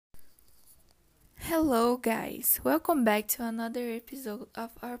Hello, guys. Welcome back to another episode of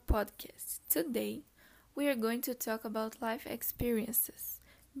our podcast. Today, we are going to talk about life experiences.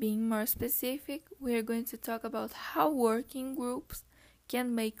 Being more specific, we are going to talk about how working groups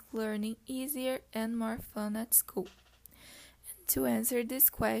can make learning easier and more fun at school. And to answer this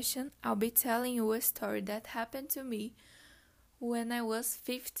question, I'll be telling you a story that happened to me when I was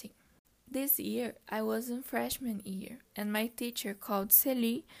 15. This year, I was in freshman year, and my teacher called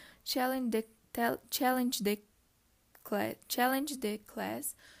Celie challenged the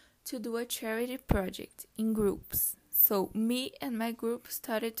class to do a charity project in groups. So me and my group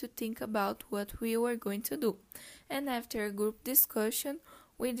started to think about what we were going to do. And after a group discussion,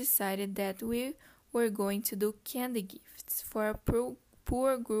 we decided that we were going to do candy gifts for a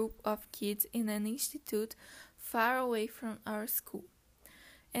poor group of kids in an institute far away from our school.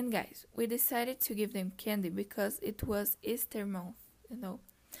 And guys, we decided to give them candy because it was Easter month.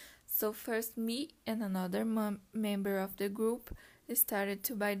 So first, me and another member of the group started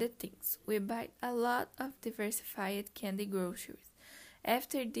to buy the things. We bought a lot of diversified candy groceries.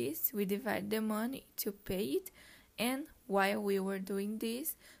 After this, we divided the money to pay it, and while we were doing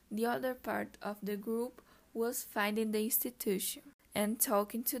this, the other part of the group was finding the institution and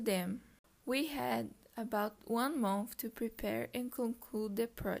talking to them. We had about 1 month to prepare and conclude the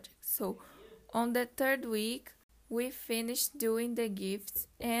project. So on the third week, we finished doing the gifts,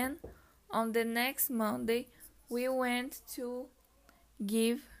 and on the next Monday, we went to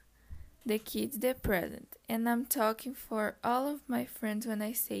give the kids the present. And I'm talking for all of my friends when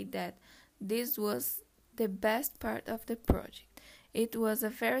I say that this was the best part of the project. It was a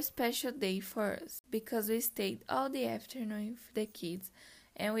very special day for us because we stayed all the afternoon with the kids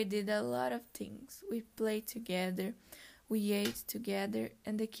and we did a lot of things. We played together, we ate together,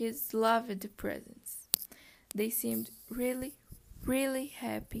 and the kids loved the presents. They seemed really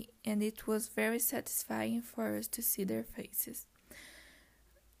happy, and it was very satisfying for us to see their faces.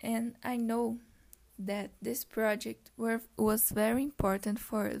 And I know that this project was very important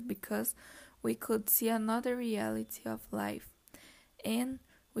for us because we could see another reality of life and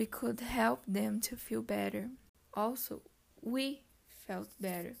we could help them to feel better. Also, we felt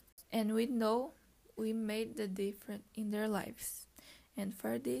better, and we know we made the difference in their lives. And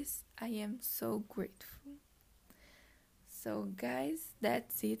for this, I am so grateful. So guys,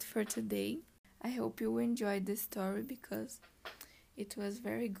 that's it for today. I hope you enjoyed the story because it was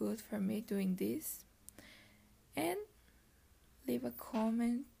very good for me doing this. And leave a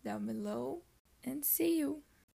comment down below and see you.